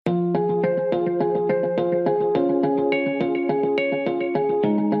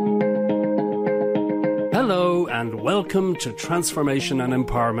and welcome to Transformation and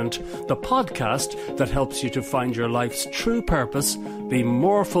Empowerment, the podcast that helps you to find your life's true purpose, be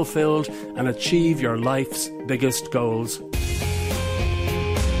more fulfilled, and achieve your life's biggest goals.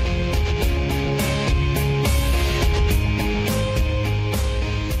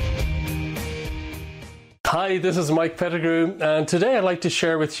 Hi, this is Mike Pettigrew, and today I'd like to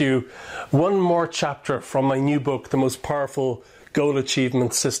share with you one more chapter from my new book, The Most Powerful Goal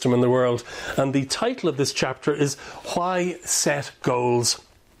Achievement System in the World. And the title of this chapter is Why Set Goals?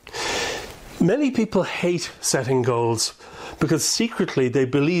 Many people hate setting goals because secretly they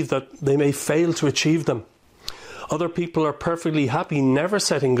believe that they may fail to achieve them. Other people are perfectly happy never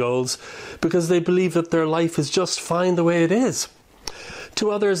setting goals because they believe that their life is just fine the way it is.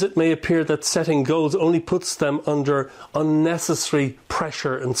 To others, it may appear that setting goals only puts them under unnecessary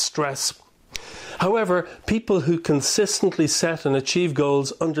pressure and stress. However, people who consistently set and achieve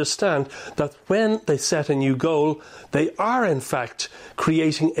goals understand that when they set a new goal, they are in fact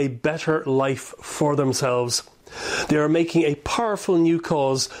creating a better life for themselves. They are making a powerful new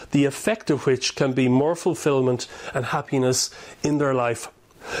cause, the effect of which can be more fulfillment and happiness in their life.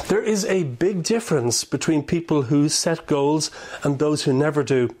 There is a big difference between people who set goals and those who never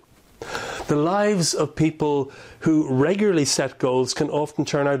do. The lives of people who regularly set goals can often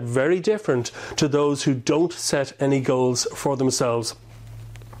turn out very different to those who don't set any goals for themselves.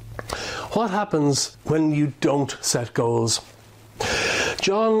 What happens when you don't set goals?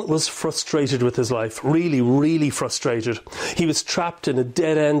 John was frustrated with his life, really frustrated. He was trapped in a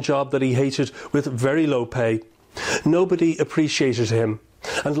dead-end job that he hated with very low pay. Nobody appreciated him,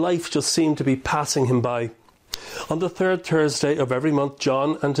 and life just seemed to be passing him by. On the third Thursday of every month,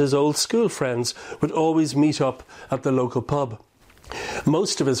 John and his old school friends would always meet up at the local pub.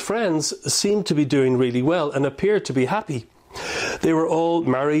 Most of his friends seemed to be doing really well and appeared to be happy. They were all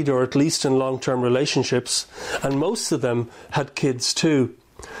married or at least in long-term relationships, and most of them had kids too.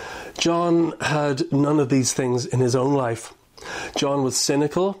 John had none of these things in his own life. John was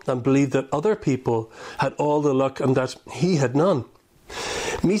cynical and believed that other people had all the luck and that he had none.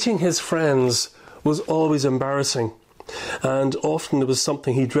 Meeting his friends was always embarrassing, and often it was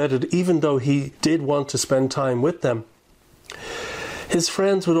something he dreaded, even though he did want to spend time with them. His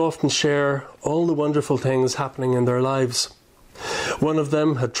friends would often share all the wonderful things happening in their lives. One of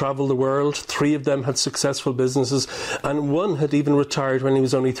them had travelled the world, 3 of them had successful businesses, and one had even retired when he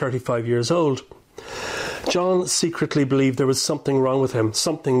was only 35 years old. John secretly believed there was something wrong with him,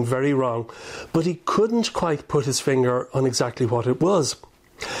 something very wrong, but he couldn't quite put his finger on exactly what it was.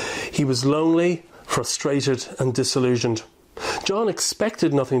 He was lonely, frustrated and disillusioned. John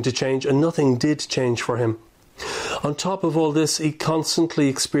expected nothing to change, and nothing did change for him. On top of all this, he constantly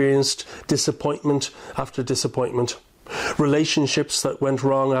experienced disappointment after disappointment. Relationships that went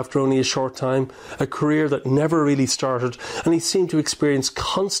wrong after only a short time, a career that never really started, and he seemed to experience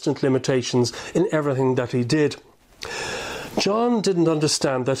constant limitations in everything that he did. John didn't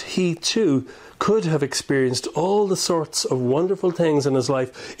understand that he too could have experienced all the sorts of wonderful things in his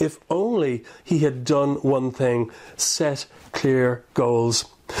life if only he had done one thing: set clear goals.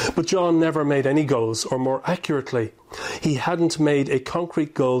 But John never made any goals, or more accurately, he hadn't made a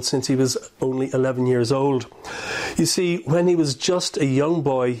concrete goal since he was only 11 years old. You see, when he was just a young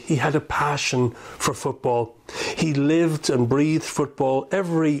boy, he had a passion for football. He lived and breathed football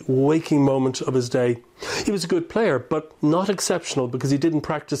every waking moment of his day. He was a good player, but not exceptional because he didn't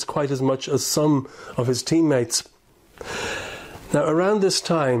practice quite as much as some of his teammates. Now, around this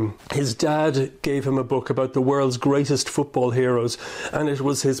time, his dad gave him a book about the world's greatest football heroes, and it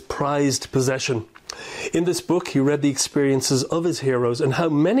was his prized possession. In this book, he read the experiences of his heroes and how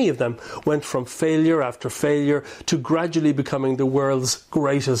many of them went from failure after failure to gradually becoming the world's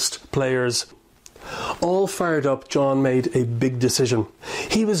greatest players. All fired up, John made a big decision.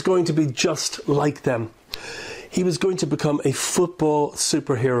 He was going to be just like them. He was going to become a football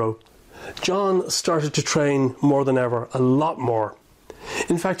superhero. John started to train more than ever, a lot more.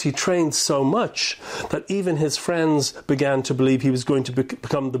 In fact, he trained so much that even his friends began to believe he was going to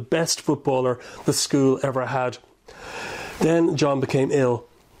become the best footballer the school ever had. Then John became ill,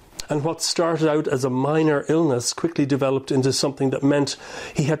 and what started out as a minor illness quickly developed into something that meant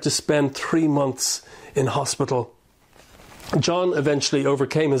he had to spend 3 months in hospital. John eventually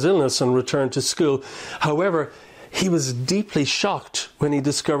overcame his illness and returned to school. However, he was deeply shocked when he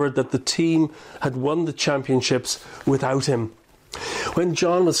discovered that the team had won the championships without him. When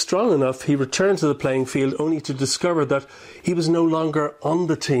John was strong enough, he returned to the playing field only to discover that he was no longer on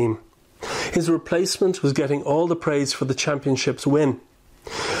the team. His replacement was getting all the praise for the championship's win.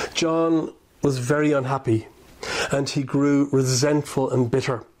 John was very unhappy, and he grew resentful and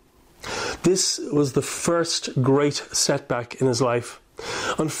bitter. This was the first great setback in his life.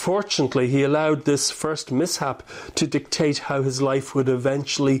 Unfortunately, he allowed this first mishap to dictate how his life would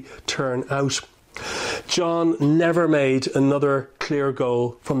eventually turn out. John never made another clear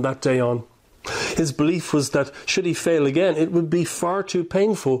goal from that day on. His belief was that should he fail again, it would be far too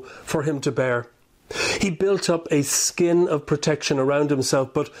painful for him to bear. He built up a skin of protection around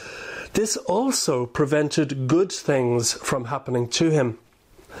himself, but this also prevented good things from happening to him.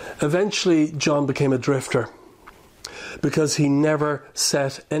 Eventually, John became a drifter because he never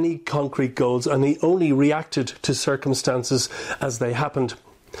set any concrete goals and he only reacted to circumstances as they happened.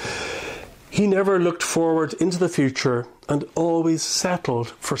 He never looked forward into the future and always settled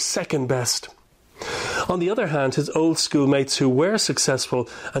for second best. On the other hand, his old schoolmates who were successful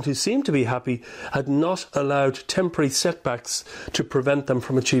and who seemed to be happy had not allowed temporary setbacks to prevent them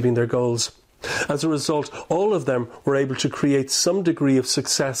from achieving their goals. As a result, all of them were able to create some degree of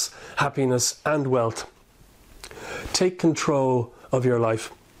success, happiness and wealth. Take control of your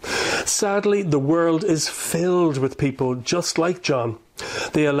life. Sadly, the world is filled with people just like John.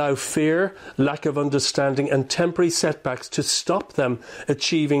 They allow fear, lack of understanding and temporary setbacks to stop them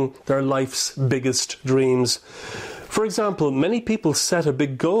achieving their life's biggest dreams. For example, many people set a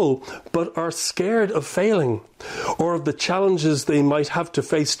big goal but are scared of failing or of the challenges they might have to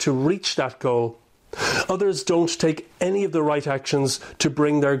face to reach that goal. Others don't take any of the right actions to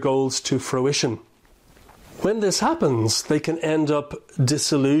bring their goals to fruition. When this happens, they can end up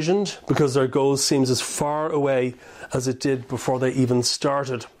disillusioned because their goal seems as far away as it did before they even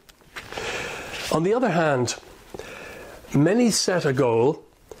started. On the other hand, many set a goal,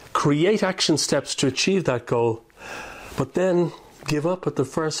 create action steps to achieve that goal, but then give up at the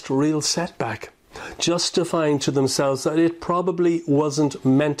first real setback, justifying to themselves that it probably wasn't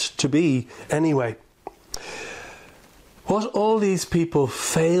meant to be anyway. What all these people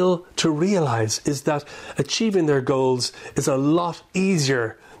fail to realise is that achieving their goals is a lot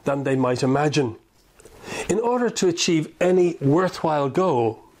easier than they might imagine. In order to achieve any worthwhile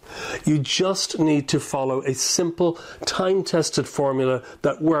goal, you just need to follow a simple, time-tested formula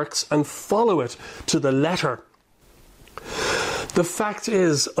that works and follow it to the letter. The fact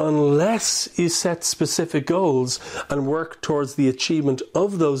is, unless you set specific goals and work towards the achievement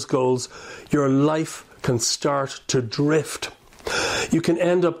of those goals, your life can start to drift. You can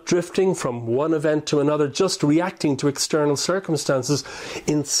end up drifting from one event to another, just reacting to external circumstances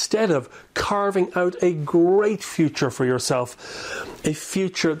instead of carving out a great future for yourself, a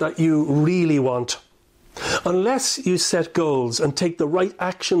future that you really want. Unless you set goals and take the right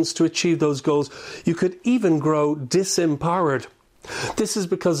actions to achieve those goals, you could even grow disempowered. This is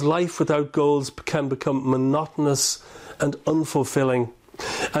because life without goals can become monotonous and unfulfilling.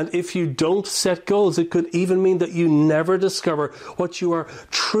 And if you don't set goals, it could even mean that you never discover what you are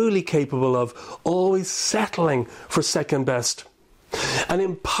truly capable of, always settling for second best. An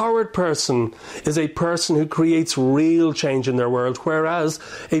empowered person is a person who creates real change in their world, whereas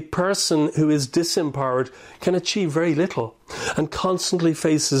a person who is disempowered can achieve very little and constantly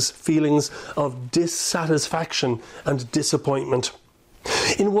faces feelings of dissatisfaction and disappointment.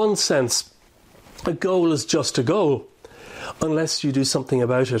 In one sense, a goal is just a goal, unless you do something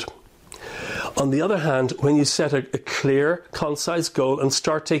about it. On the other hand, when you set a clear, concise goal and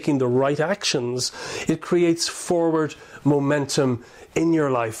start taking the right actions, it creates forward momentum in your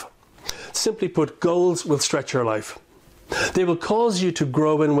life. Simply put, goals will stretch your life. They will cause you to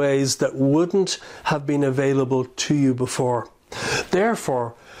grow in ways that wouldn't have been available to you before.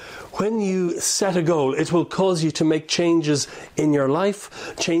 Therefore, when you set a goal, it will cause you to make changes in your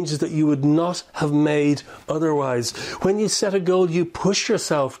life, changes that you would not have made otherwise. When you set a goal, you push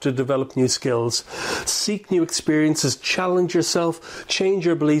yourself to develop new skills, seek new experiences, challenge yourself, change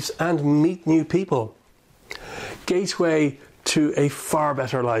your beliefs, and meet new people. Gateway to a far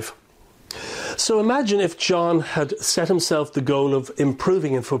better life. So imagine if John had set himself the goal of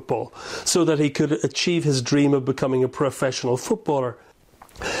improving in football so that he could achieve his dream of becoming a professional footballer.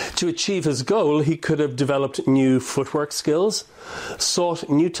 To achieve his goal, he could have developed new footwork skills, sought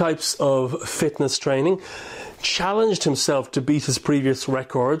new types of fitness training, challenged himself to beat his previous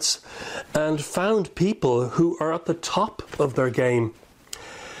records, and found people who are at the top of their game.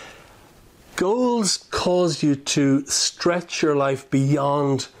 Goals cause you to stretch your life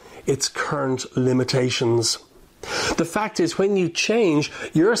beyond its current limitations. The fact is, when you change,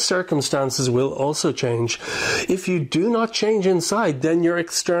 your circumstances will also change. If you do not change inside, then your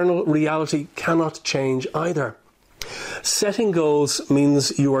external reality cannot change either. Setting goals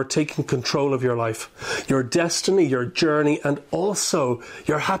means you are taking control of your life, your destiny, your journey, and also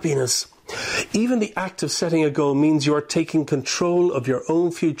your happiness. Even the act of setting a goal means you are taking control of your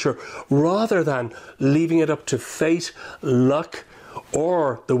own future rather than leaving it up to fate, luck,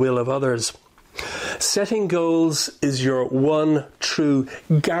 or the will of others. Setting goals is your one true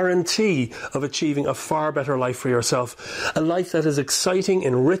guarantee of achieving a far better life for yourself. A life that is exciting,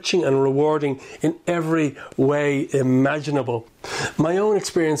 enriching and rewarding in every way imaginable. My own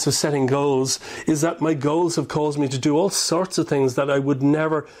experience of setting goals is that my goals have caused me to do all sorts of things that I would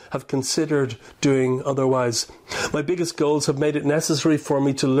never have considered doing otherwise. My biggest goals have made it necessary for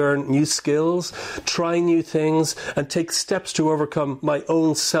me to learn new skills, try new things, and take steps to overcome my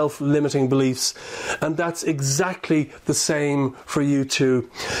own self-limiting beliefs. And that's exactly the same for you too.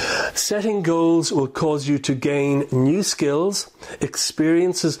 Setting goals will cause you to gain new skills,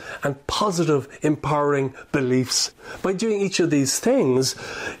 experiences, and positive, empowering beliefs. By doing each of these things,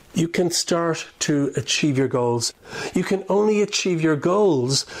 you can start to achieve your goals. You can only achieve your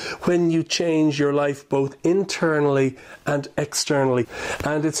goals when you change your life both internally and externally.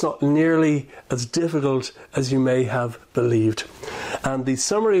 And it's not nearly as difficult as you may have believed. And the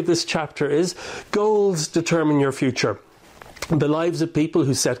summary of this chapter is: goals determine your future. The lives of people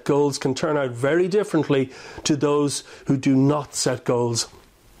who set goals can turn out very differently to those who do not set goals.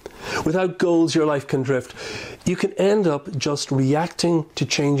 Without goals, your life can drift. You can end up just reacting to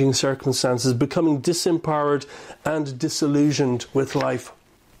changing circumstances, becoming disempowered and disillusioned with life.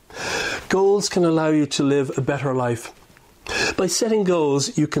 Goals can allow you to live a better life. By setting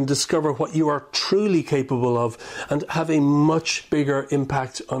goals, you can discover what you are truly capable of and have a much bigger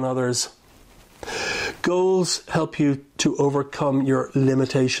impact on others. Goals help you to overcome your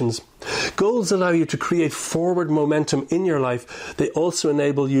limitations. Goals allow you to create forward momentum in your life. They also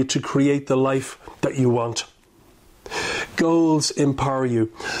enable you to create the life that you want. Goals empower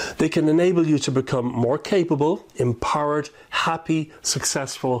you. They can enable you to become more capable, empowered, happy,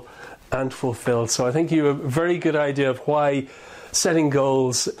 successful, and fulfilled. So I think you have a very good idea of why setting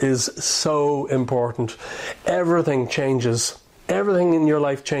goals is so important. Everything changes. Everything in your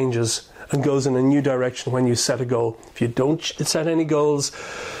life changes and goes in a new direction when you set a goal. If you don't set any goals,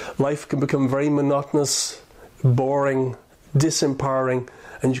 life can become very monotonous, boring, disempowering,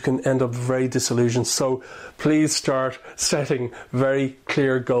 and you can end up very disillusioned. So please start setting very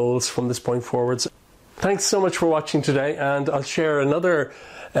clear goals from this point forwards. Thanks so much for watching today, and I'll share another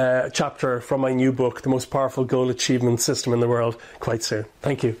chapter from my new book, The Most Powerful Goal Achievement System in the World, quite soon.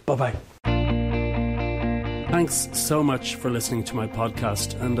 Thank you. Bye-bye. Thanks so much for listening to my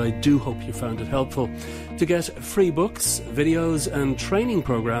podcast, and I do hope you found it helpful. To get free books, videos, and training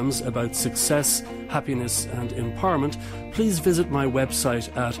programs about success, happiness, and empowerment, please visit my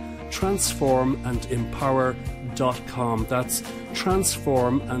website at transformandempower.com. That's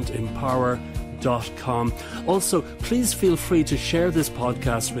transformandempower.com. Also, please feel free to share this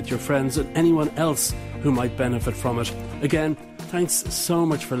podcast with your friends and anyone else who might benefit from it. Again, thanks so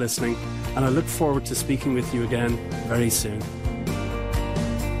much for listening, and I look forward to speaking with you again very soon.